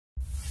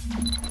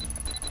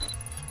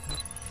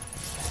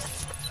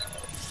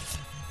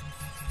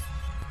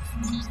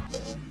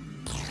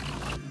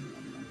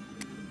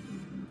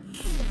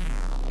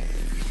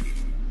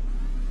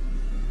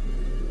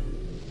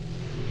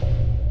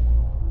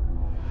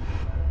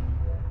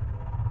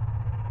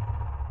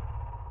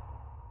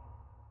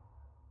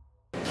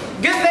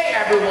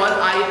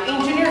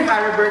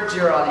Haribert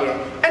Girolye,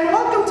 and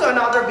welcome to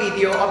another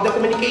video of the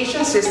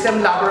Communication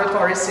System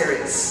Laboratory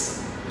series.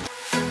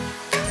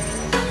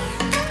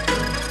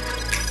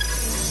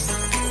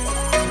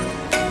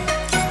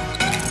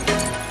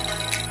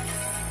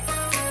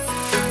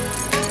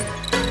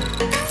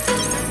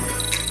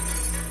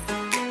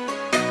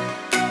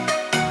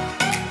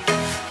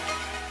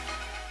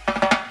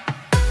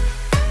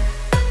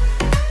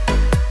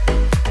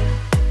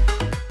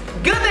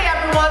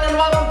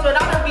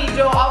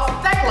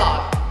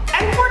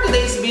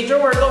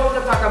 We're going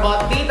to talk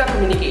about data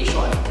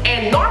communication.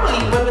 And normally,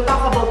 when we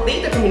talk about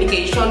data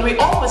communication, we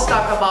always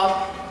talk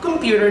about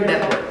computer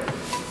network.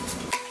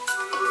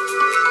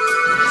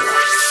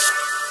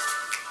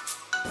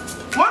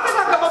 When we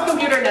talk about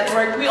computer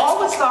network, we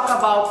always talk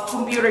about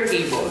computer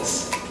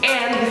cables.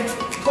 And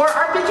for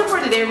our video for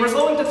today, we're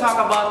going to talk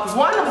about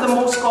one of the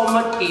most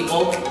common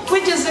cable,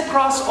 which is the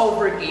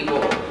crossover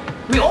cable.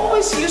 We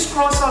always use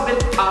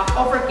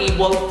crossover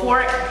cable for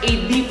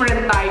a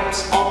different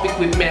types of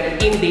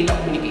equipment in data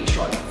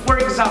communication. For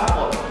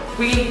example,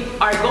 we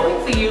are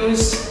going to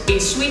use a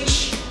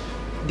switch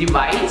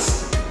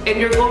device and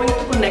you're going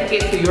to connect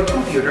it to your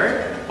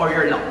computer or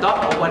your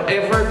laptop or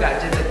whatever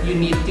gadget that you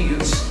need to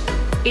use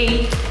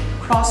a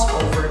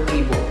crossover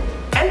cable.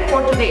 And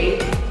for today,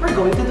 we're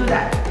going to do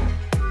that.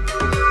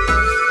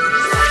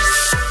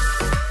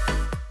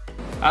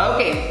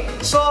 Okay,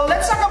 so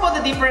let's talk about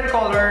the different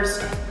colors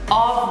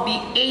of the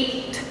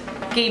 8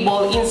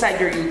 cable inside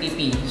your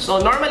UTP. So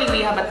normally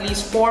we have at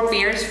least 4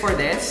 pairs for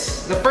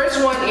this. The first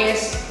one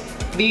is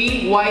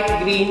the white,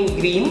 green,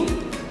 green.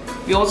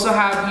 We also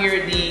have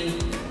here the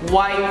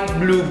white,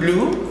 blue,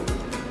 blue.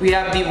 We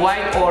have the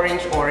white,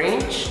 orange,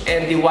 orange,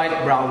 and the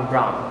white, brown,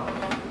 brown.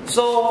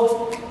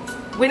 So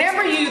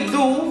whenever you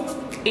do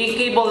a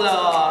cable,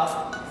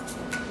 a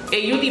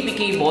UTP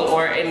cable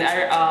or an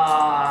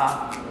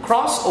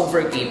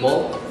crossover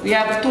cable, we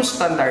have 2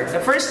 standards. The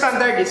first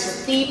standard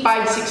is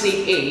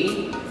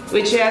T568A,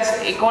 which has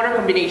a color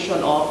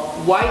combination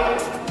of white,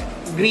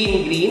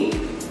 green, green,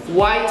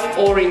 white,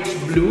 orange,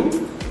 blue,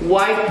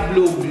 white,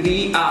 blue,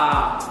 green,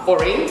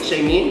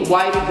 orange,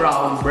 white,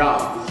 brown,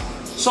 brown.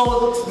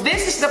 So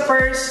this is the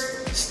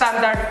first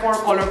standard for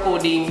color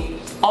coding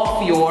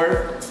of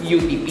your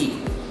UTP.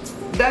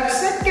 The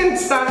second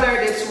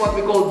standard is what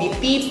we call the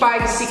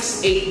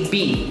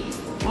T568B,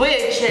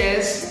 which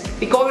is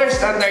the color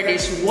standard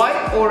is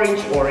white,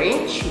 orange,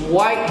 orange,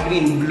 white,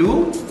 green,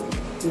 blue,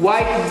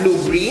 white, blue,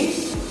 green,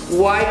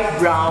 white,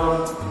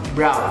 brown,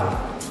 brown.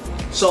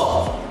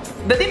 So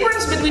the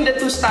difference between the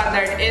 2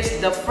 standards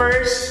is the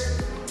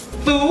first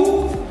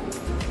 2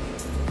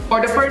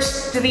 or the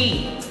first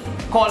 3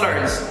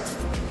 colors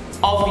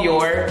of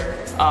your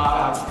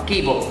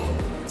cable.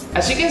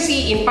 As you can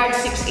see in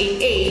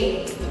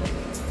 568A,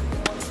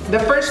 the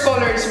first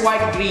color is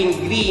white,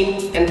 green,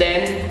 green, and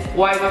then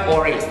white,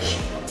 orange.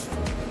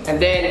 And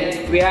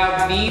then we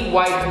have the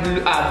white,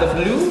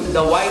 blue,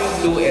 the white,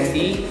 blue, and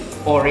the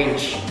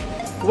orange.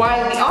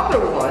 While the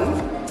other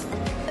one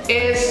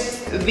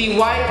is the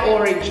white,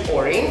 orange,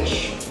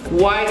 orange,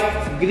 white,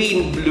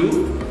 green,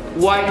 blue,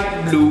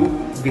 white, blue,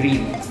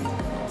 green.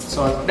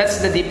 So that's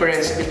the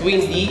difference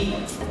between the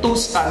 2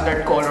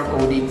 standard color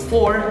coding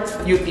for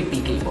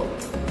UTP cable.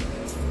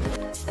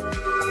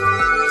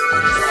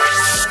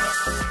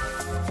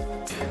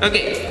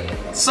 Okay,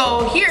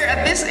 so here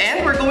at this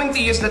end, we're going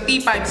to use the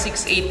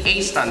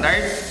T568A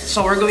standard.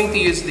 So we're going to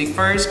use the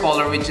first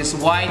color, which is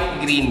white,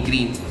 green,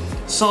 green.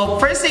 So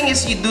first thing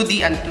is you do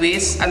the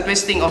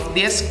untwisting of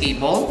this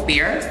cable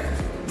pair,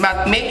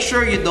 but make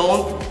sure you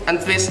don't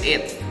untwist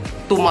it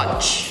too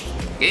much.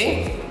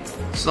 Okay,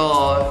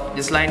 so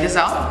just line this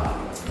out.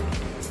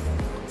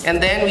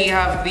 And then we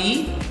have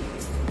the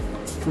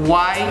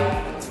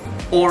white,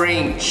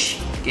 orange.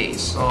 Okay,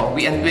 so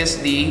we untwist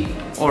the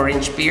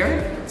orange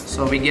pair.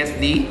 So we get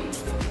the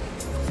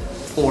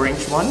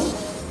orange one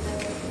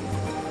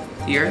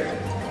here.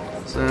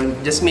 So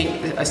just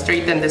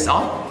straighten this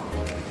out.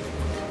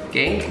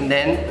 Okay, and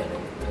then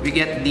we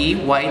get the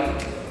white,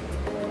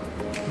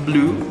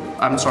 blue.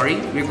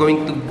 We're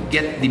going to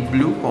get the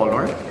blue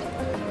color,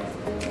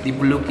 the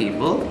blue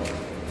cable,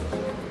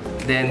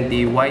 then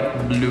the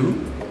white,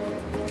 blue.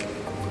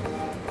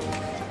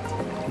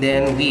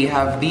 Then we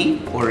have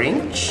the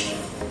orange.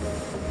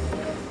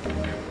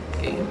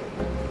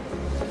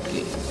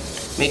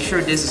 Make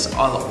sure this is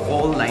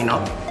all line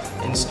up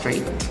and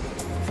straight.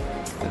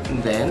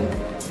 And then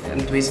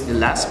untwist the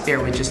last pair,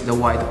 which is the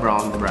white,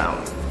 brown,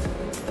 brown.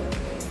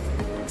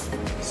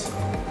 So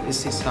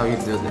this is how you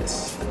do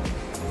this.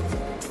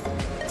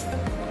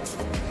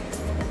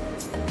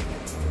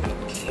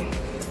 Okay,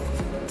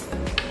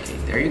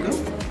 there you go.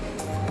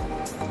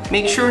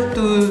 Make sure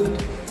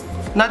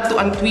not to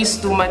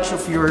untwist too much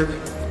of your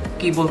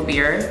cable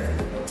pair.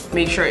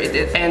 Make sure it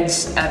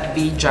ends at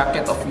the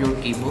jacket of your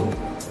cable.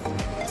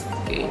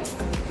 Okay,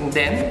 and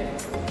then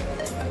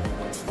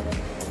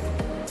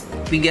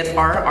we get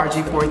our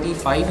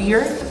RJ45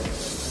 here.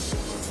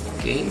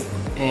 Okay,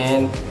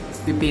 and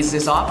we paste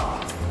this up.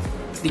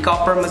 The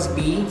copper must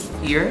be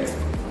here.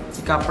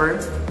 The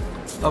copper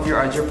of your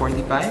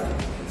RJ45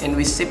 and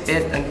we zip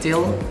it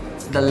until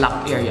the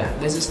lock area.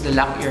 This is the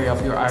lock area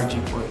of your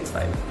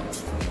RJ45.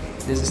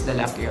 This is the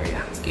lock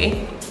area,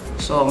 okay?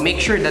 So make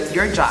sure that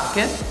your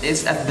jacket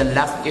is at the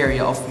lock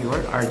area of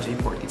your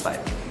RJ45,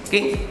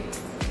 okay?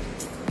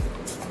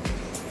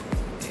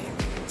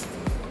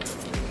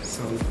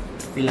 So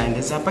we line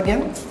this up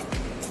again.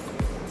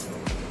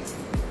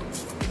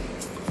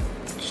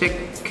 Check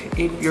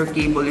if your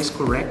cable is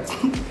correct.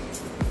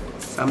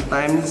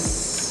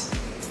 Sometimes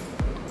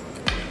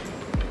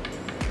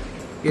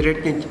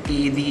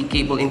the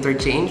cable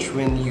interchange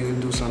when you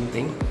do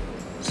something.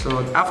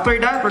 So after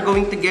that, we're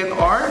going to get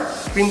our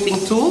crimping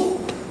tool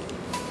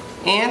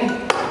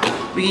and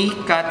we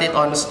cut it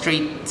on a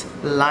straight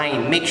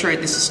line. Make sure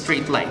it is a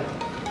straight line.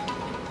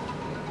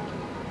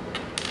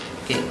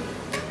 Okay.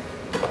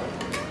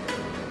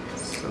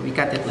 So we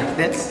cut it like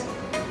this.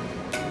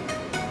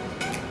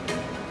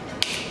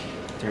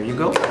 There you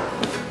go.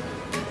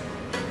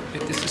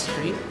 If this is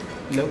straight,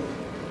 look.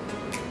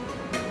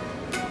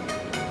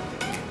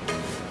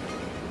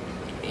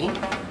 Okay.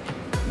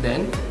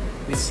 Then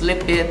we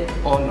slip it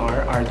on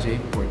our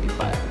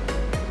RJ45.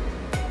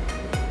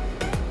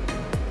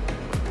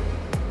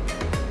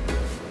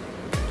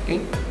 Okay,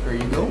 there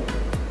you go.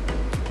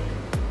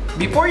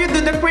 Before you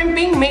do the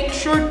crimping, make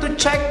sure to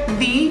check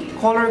the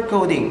color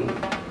coding.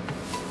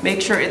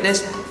 Make sure it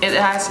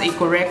has a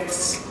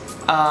correct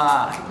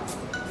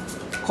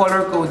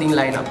color coding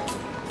lineup.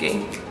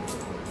 Okay.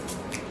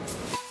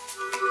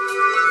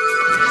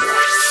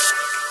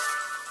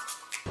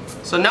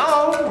 So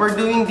now we're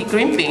doing the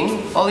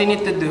crimping. All you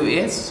need to do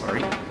is,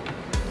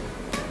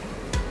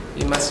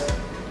 you must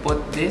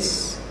put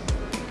this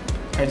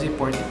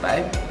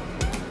RJ45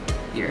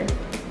 here,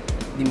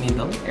 the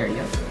middle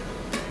area,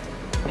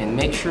 and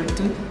make sure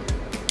to,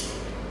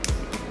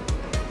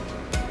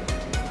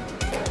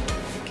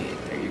 okay,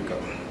 there you go,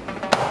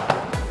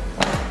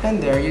 and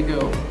there you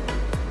go.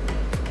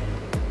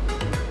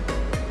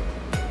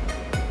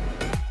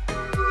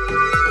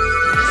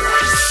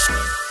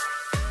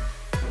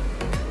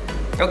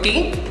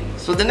 Okay,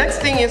 so the next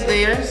thing is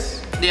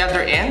there's the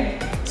other end.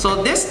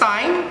 So this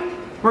time,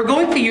 we're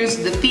going to use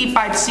the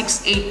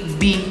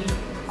T568B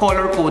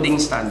color coding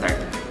standard.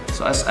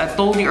 So as I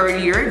told you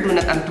earlier, do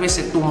not untwist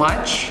it too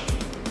much.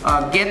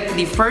 Get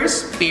the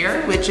first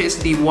pair, which is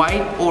the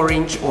white,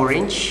 orange,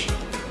 orange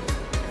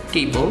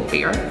cable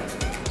pair.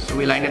 So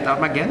we line it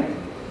up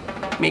again.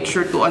 Make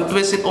sure to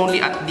untwist it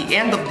only at the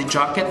end of the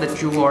jacket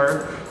that you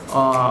are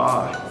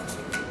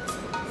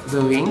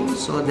doing.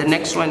 So the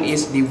next one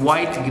is the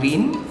white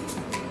green.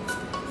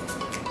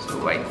 So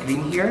white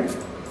green here.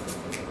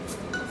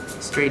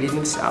 Straighten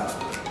this up.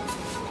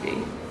 Okay.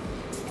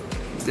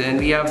 Then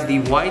we have the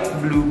white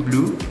blue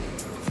blue.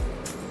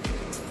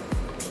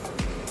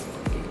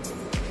 Okay.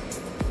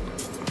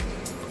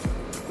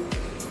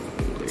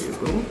 There you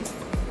go.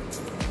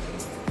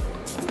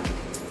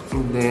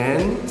 And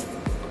then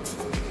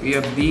we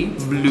have the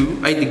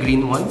blue, the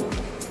green one.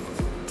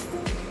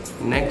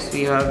 Next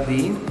we have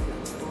the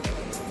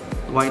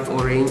white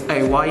orange,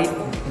 white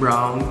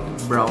brown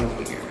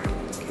here.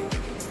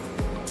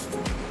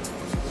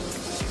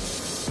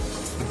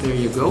 Okay. There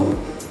you go.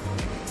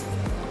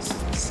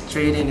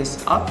 Straighten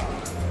this up.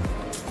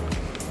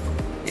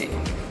 Okay.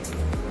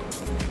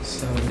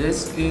 So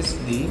this is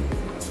the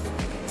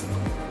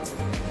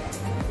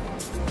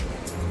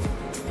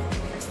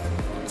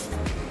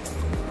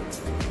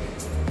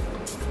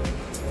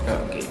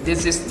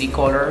this is the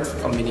color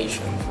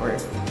combination for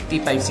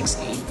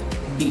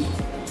T568B.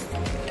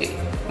 Okay.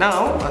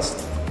 Now, as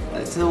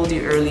I told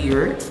you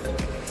earlier,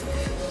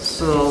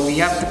 so we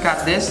have to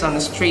cut this on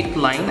a straight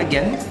line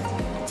again.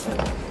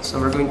 So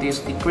we're going to use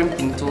the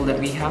crimping tool that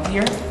we have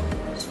here.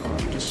 So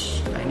I'm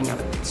just lining up,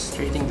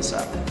 straightening this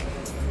up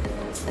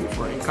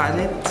before I cut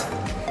it.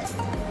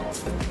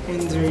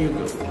 And there you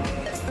go.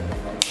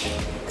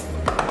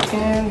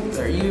 And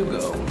there you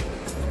go.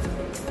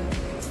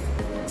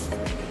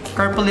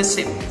 Carefully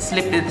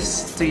slip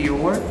this to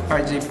your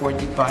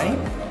RJ45.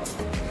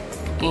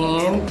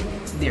 And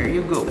there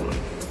you go.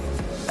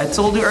 I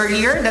told you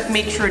earlier that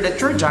make sure that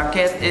your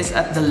jacket is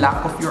at the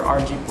lock of your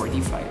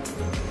RJ45.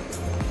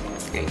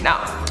 Okay,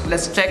 now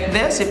let's check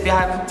this if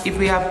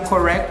we have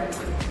correct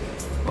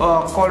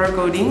color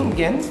coding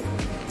again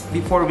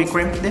before we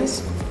crimp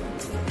this.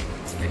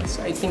 Okay,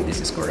 so I think this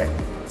is correct.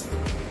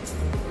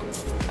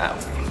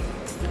 Okay.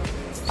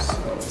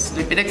 So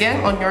slip it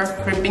again on your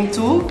crimping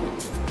tool.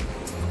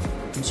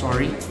 I'm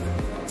sorry.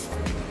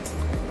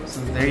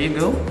 So there you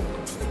go.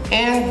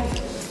 And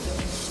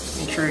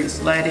make sure you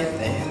slide it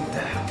and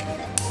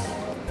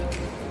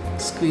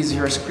squeeze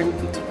your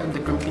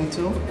the crimping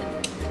tool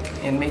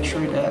and make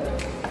sure that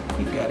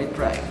you got it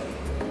right.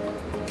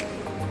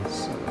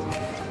 So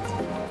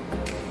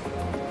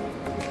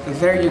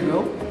there you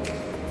go.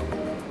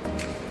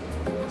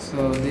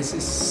 So this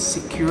is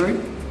secured.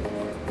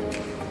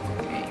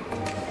 Okay.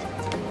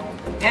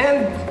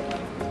 And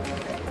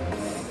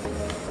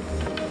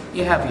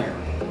you have here.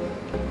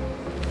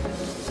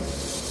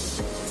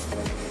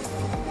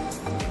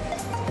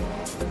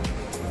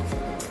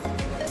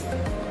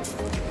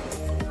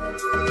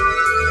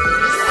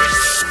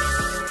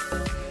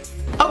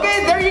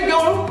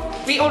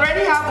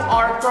 have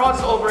our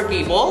crossover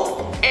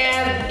cable.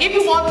 And if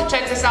you want to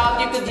check this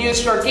out, you could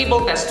use your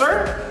cable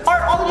tester,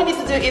 or all you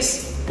need to do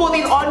is put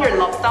it on your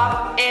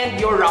laptop and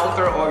your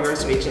router or your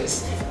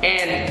switches.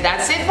 And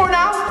that's it for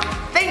now.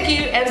 Thank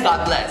you and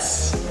God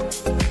bless.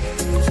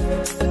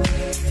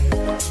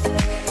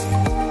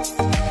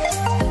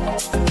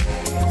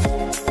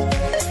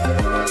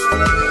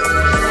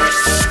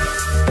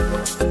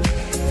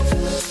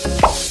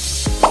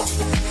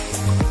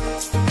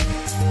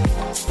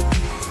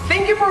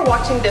 Thank you for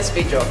watching this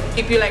video.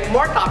 If you like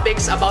more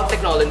topics about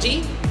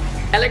technology,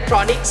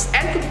 electronics,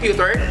 and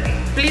computer,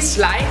 please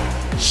like,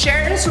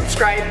 share, and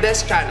subscribe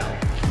this channel.